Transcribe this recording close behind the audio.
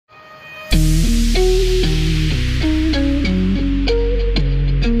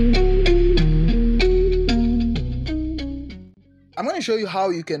to show you how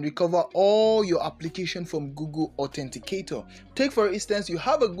you can recover all your application from Google Authenticator. Take for instance, you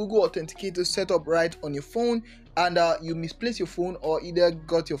have a Google Authenticator set up right on your phone, and you misplace your phone or either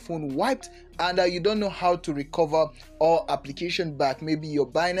got your phone wiped, and you don't know how to recover all application back. Maybe your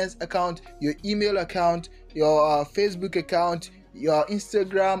Binance account, your email account, your Facebook account, your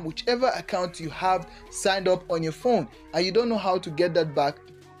Instagram, whichever account you have signed up on your phone, and you don't know how to get that back.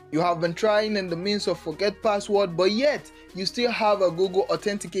 You have been trying in the means of forget password, but yet you still have a Google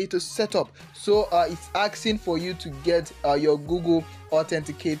Authenticator set up. So it's asking for you to get your Google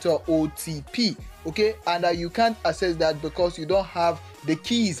Authenticator OTP, okay? And you can't access that because you don't have the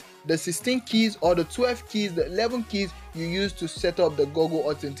keys, the 16 keys or the 12 keys, the 11 keys you use to set up the Google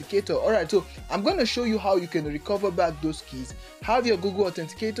Authenticator. All right, so I'm going to show you how you can recover back those keys, have your Google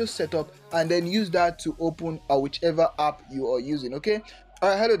Authenticator set up, and then use that to open whichever app you are using, okay?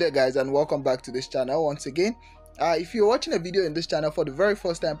 Alright, hello there guys, and welcome back to this channel once again. If you're watching a video in this channel for the very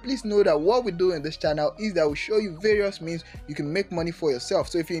first time, please know that what we do in this channel is that we show you various means you can make money for yourself.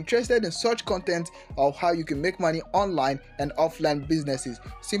 So if you're interested in such content of how you can make money online and offline businesses,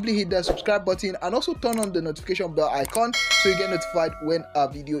 simply hit that subscribe button and also turn on the notification bell icon so you get notified when a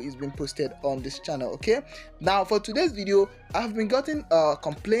video is being posted on this channel. Okay, now for today's video, I've been getting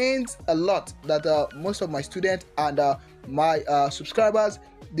complaints a lot that most of my students and my subscribers,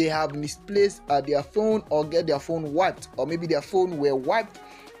 they have misplaced their phone or get their phone wiped, or maybe their phone were wiped,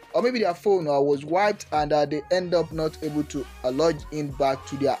 or maybe their phone was wiped and they end up not able to log in back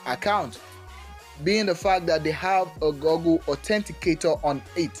to their account, being the fact that they have a Google Authenticator on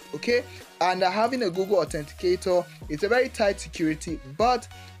it. Okay, and having a Google Authenticator, it's a very tight security, but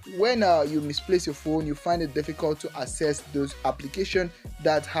when you misplace your phone, you find it difficult to access those applications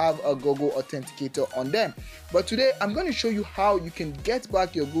that have a Google Authenticator on them. But today I'm going to show you how you can get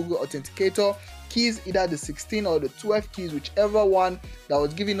back your Google Authenticator keys, either the 16 or the 12 keys, whichever one that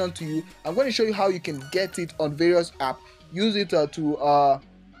was given onto you. I'm going to show you how you can get it on various apps, use it to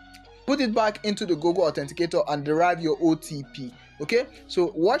put it back into the Google Authenticator and derive your OTP. Okay,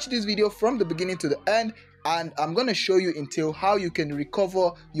 so watch this video from the beginning to the end, and I'm going to show you until how you can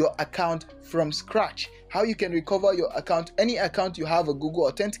recover your account from scratch, how you can recover your account, any account you have a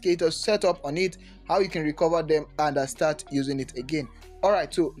Google Authenticator set up on it, how you can recover them and start using it again. All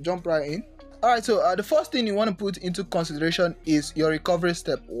right, so jump right in. All right, so the first thing you want to put into consideration is your recovery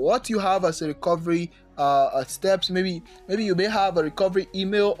step. What you have as a recovery steps, maybe you may have a recovery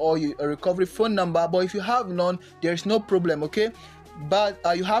email or a recovery phone number, but if you have none, there's no problem, okay? But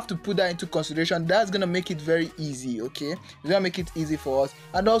you have to put that into consideration. That's gonna make it very easy, okay? It's gonna make it easy for us.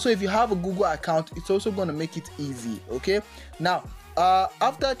 And also, if you have a Google account, it's also gonna make it easy, okay? Now,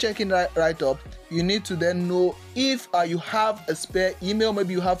 after checking right up, you need to then know if you have a spare email.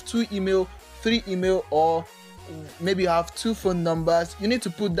 Maybe you have 2 email, 3 email, or maybe you have 2 phone numbers. You need to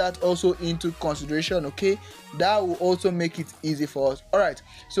put that also into consideration, okay? That will also make it easy for us. All right,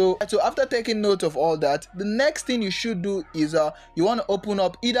 so after taking note of all that, the next thing you should do is you want to open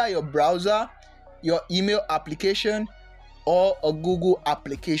up either your browser, your email application, or a Google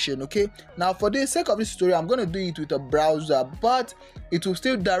application. Okay, now for the sake of this tutorial, I'm going to do it with a browser, but it will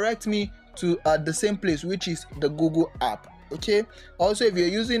still direct me to the same place, which is the Google app. Okay, also if you're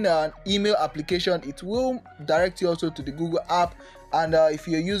using an email application, it will direct you also to the Google app. And if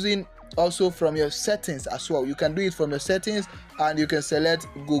you're using also from your settings as well, you can do it from your settings and you can select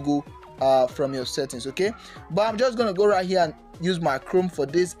Google from your settings. Okay, but I'm just gonna go right here and use my Chrome for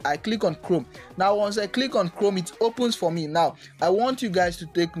this. I click on Chrome. Now once I click on Chrome, it opens for me. Now I want you guys to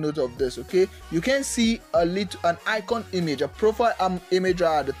take note of this. Okay, you can see an icon image, a profile image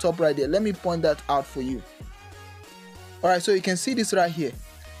right at the top right there. Let me point that out for you. All right, so you can see this right here.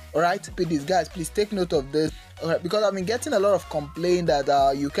 All right, please guys, please take note of this. All right, because I've been getting a lot of complaint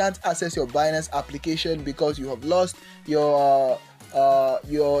that you can't access your Binance application because you have lost your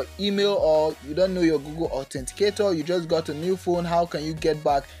email, or you don't know your Google Authenticator. You just got a new phone. How can you get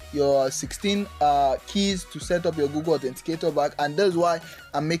back your 16 keys to set up your Google Authenticator back? And that's why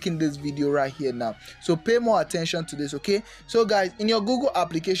I'm making this video right here now. So pay more attention to this, okay? So guys, in your Google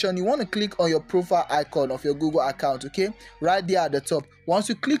application, you want to click on your profile icon of your Google account, okay? Right there at the top. Once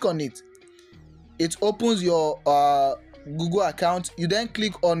you click on it, it opens your Google account. You then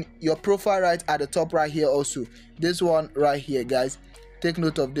click on your profile right at the top right here also. This one right here, guys. Take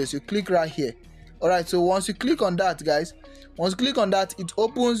note of this. You click right here. All right, so once you click on that, guys, once you click on that, it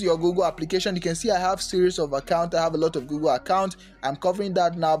opens your Google application. You can see I have series of accounts. I have a lot of Google accounts. I'm covering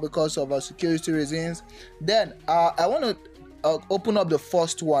that now because of security reasons. Then I want to open up the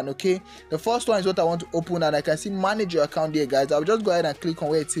first one. Okay, the first one is what I want to open, and I can see manage your account there, guys. I'll just go ahead and click on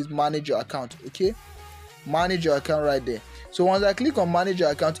where it says manage your account. Okay, manage your account right there. So once I click on manage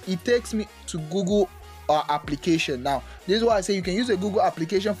your account, it takes me to Google application. Now this is why I say you can use a Google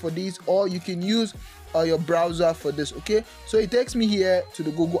application for this, or you can use your browser for this. Okay, so it takes me here to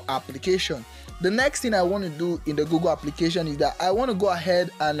the Google application. The next thing I want to do in the Google application is that I want to go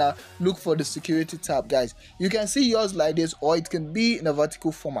ahead and look for the security tab, guys. You can see yours like this, or it can be in a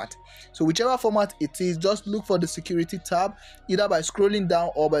vertical format. So whichever format it is, just look for the security tab, either by scrolling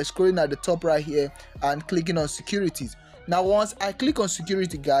down or by scrolling at the top right here and clicking on securities. Now once I click on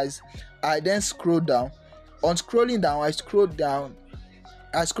security, guys, I then scroll down. On scrolling down, I scroll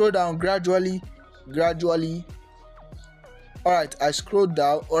down gradually. All right, I scroll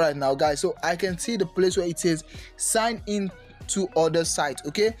down. All right, now guys, so I can see the place where it says sign in to other sites.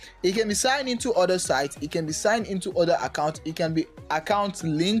 Okay, it can be signed into other sites, it can be signed into other accounts, it can be account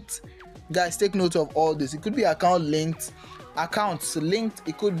linked. Guys, take note of all this. It could be account linked, accounts linked,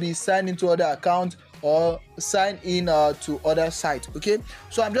 it could be signed into other accounts, or sign in to other sites. Okay,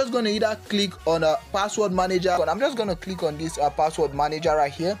 so I'm just going to either click on a password manager, but I'm just going to click on this password manager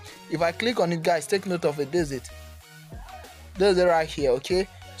right here. If I click on it, guys, take note of it. This is it right here. Okay,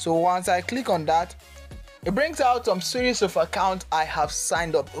 so once I click on that, it brings out some series of accounts I have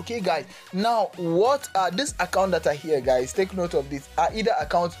signed up. Okay, guys, now what are this account that are here, guys? Take note of this, are either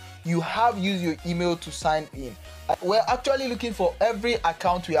accounts you have used your email to sign in. We're actually looking for every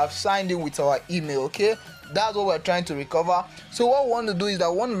account we have signed in with our email. Okay, that's what we're trying to recover. So what we want to do is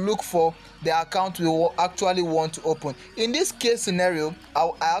that we want to look for the account we actually want to open. In this case scenario, I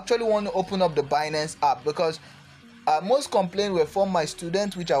actually want to open up the Binance app, because most complaints were from my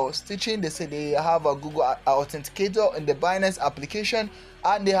students which I was teaching. They said they have a Google authenticator in the Binance application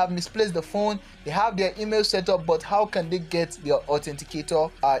and they have misplaced the phone. They have their email set up, but how can they get their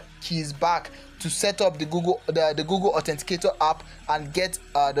authenticator keys back to set up the Google authenticator app and get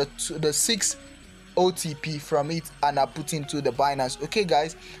the 6 OTP from it and are put into the Binance? Okay,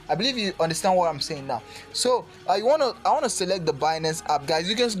 guys, I believe you understand what I'm saying now. So I want to select the Binance app, guys.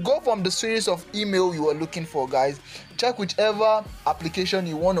 You can go from the series of email you are looking for, guys. Check whichever application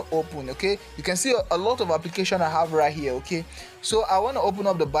you want to open. Okay, you can see a lot of application I have right here. Okay, so I want to open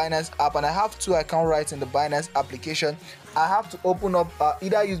up the Binance app, and I have 2 account rights in the Binance application. I have to open up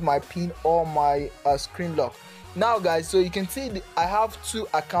either use my PIN or my screen lock. Now, guys, so you can see I have 2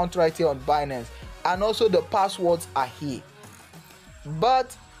 accounts right here on Binance, and also the passwords are here.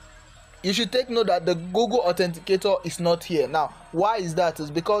 But you should take note that the Google authenticator is not here. Now, why is that?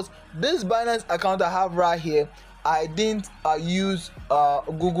 Is because this Binance account I have right here, I didn't use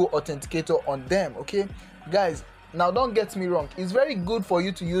Google authenticator on them. Okay, guys, now don't get me wrong, it's very good for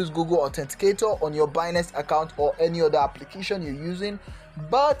you to use Google authenticator on your Binance account or any other application you're using,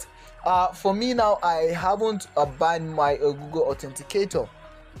 but for me now, I haven't banned my Google authenticator.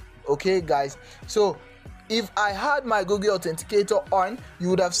 Okay, guys, so if I had my Google authenticator on, you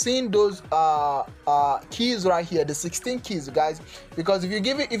would have seen those keys right here, the 16 keys, guys. Because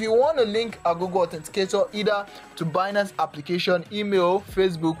if you want to link a Google authenticator either to Binance application, email,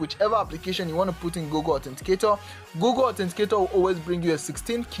 Facebook, whichever application you want to put in Google authenticator will always bring you a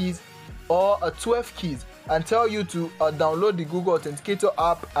 16 keys or a 12 keys and tell you to download the Google authenticator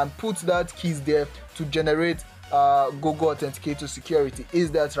app and put that keys there to generate Google authenticator security.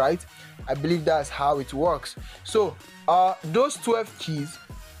 Is that right? I believe that's how it works. So those 12 keys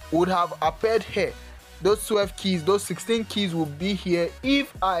would have appeared here. Those 12 keys, those 16 keys will be here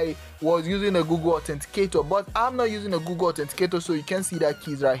if I was using a Google authenticator, but I'm not using a Google authenticator, so you can see that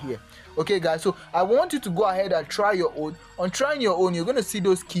keys right here. Okay, guys, so I want you to go ahead and try your own. On trying your own, you're going to see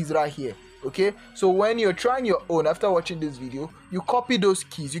those keys right here. Okay, so when you're trying your own after watching this video, you copy those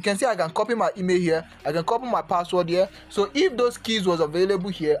keys. You can see I can copy my email here, I can copy my password here. So if those keys was available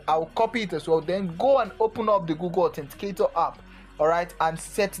here, I'll copy it as well, then go and open up the Google authenticator app, all right, and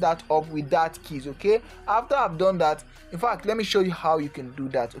set that up with that keys. Okay, after I've done that, in fact, let me show you how you can do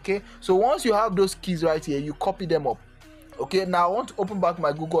that. Okay, so once you have those keys right here, you copy them up. Okay, now I want to open back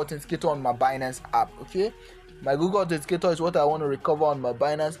my Google authenticator on my Binance app. Okay, my Google authenticator is what I want to recover on my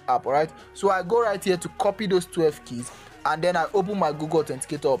Binance app. All right, so I go right here to copy those 12 keys, and then I open my Google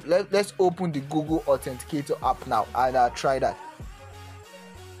authenticator up. Let's open the Google authenticator app now, and I'll try that.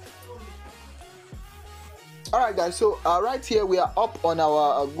 Alright, guys, so right here we are up on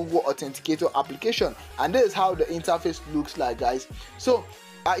our Google authenticator application, and this is how the interface looks like, guys. So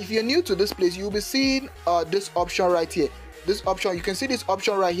if you're new to this place, you'll be seeing this option right here. This option, you can see this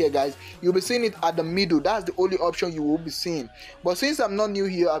option right here, guys. You'll be seeing it at the middle. That's the only option you will be seeing. But since I'm not new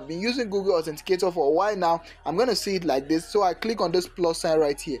here, I've been using Google authenticator for a while now, I'm going to see it like this. So I click on this plus sign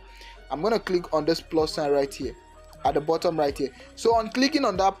right here. I'm going to click on this plus sign right here. at the bottom right here. So on clicking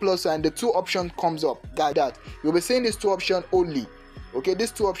on that plus sign, the two options comes up. Got that? You'll be seeing these two options only. Okay,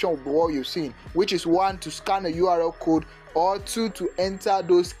 these two options will be what you've seen, which is 1 to scan a URL code, or 2 to enter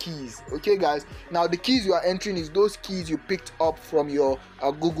those keys. Okay guys, now the keys you are entering is those keys you picked up from your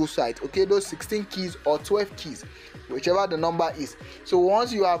Google site. Okay, those 16 keys or 12 keys, whichever the number is. So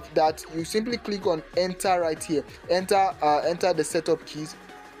once you have that, you simply click on enter right here. Enter the setup keys.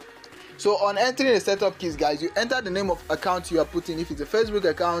 So on entering the setup keys, guys, you enter the name of account you are putting. If it's a Facebook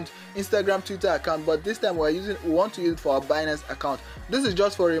account, Instagram, Twitter account, but this time we want to use it for our Binance account. This is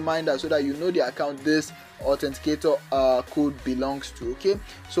just for a reminder so that you know the account this authenticator code belongs to. Okay,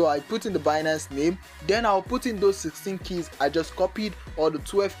 so I put in the Binance name, then I'll put in those 16 keys I just copied, or the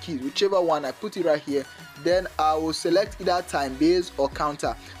 12 keys, whichever one. I put it right here. Then I will select either time base or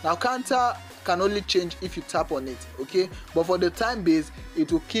counter. Now counter can only change if you tap on it, okay, but for the time base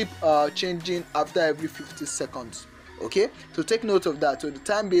it will keep changing after every 50 seconds. Okay, so take note of that. So the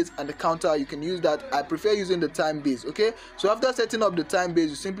time base and the counter, you can use that. I prefer using the time base. Okay, so after setting up the time base,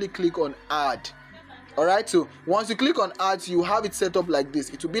 you simply click on add. Alright, so once you click on add, you have it set up like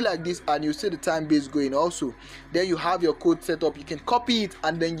this. It will be like this, and you see the time base going also. Then you have your code set up. You can copy it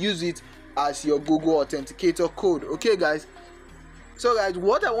and then use it as your Google Authenticator code. Okay guys, so guys,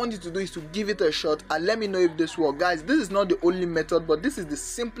 what I want you to do is to give it a shot and let me know if this works. Guys, this is not the only method, but this is the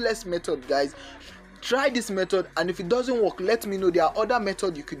simplest method, guys. Try this method, and if it doesn't work, let me know. There are other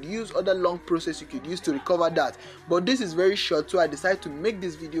methods you could use, other long process you could use to recover that, but this is very short, so I decided to make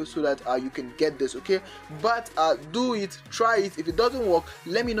this video so that you can get this. Okay, but do it, try it. If it doesn't work,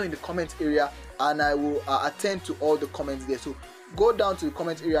 let me know in the comment area, and I will attend to all the comments there. So go down to the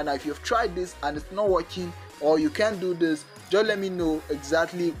comment area now. If you've tried this and it's not working, or you can't do this, just let me know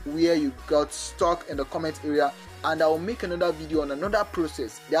exactly where you got stuck in the comment area, and I will make another video on another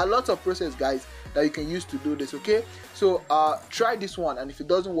process. There are lots of process, guys, that you can use to do this. Okay, so try this one, and if it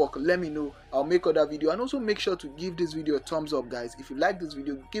doesn't work, let me know. I'll make other video. And also make sure to give this video a thumbs up, guys. If you like this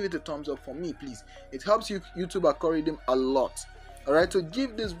video, give it a thumbs up for me, please. It helps YouTube algorithm a lot. Alright, so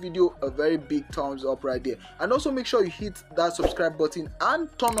give this video a very big thumbs up right there, and also make sure you hit that subscribe button and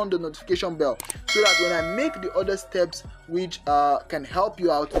turn on the notification bell so that when I make the other steps which can help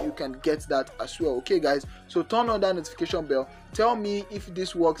you out, you can get that as well. Okay guys, so turn on that notification bell. Tell me if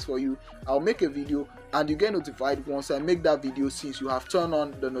this works for you. I'll make a video and you get notified once I make that video, since you have turned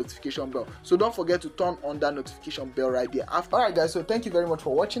on the notification bell. So don't forget to turn on that notification bell right there. Alright guys, so thank you very much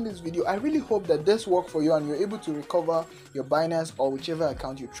for watching this video. I really hope that this worked for you and you're able to recover your Binance or whichever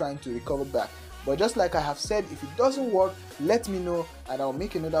account you're trying to recover back. But just like I have said, if it doesn't work, let me know and I'll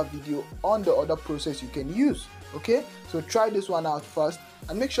make another video on the other process you can use. Okay, so try this one out first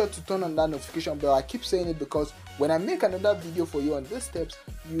and make sure to turn on that notification bell. I keep saying it because when I make another video for you on these steps,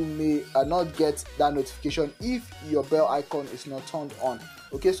 you may not get that notification if your bell icon is not turned on.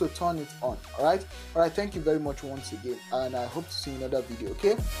 Okay, so turn it on. Alright, thank you very much once again, and I hope to see you in another video.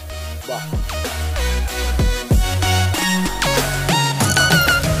 Okay, bye.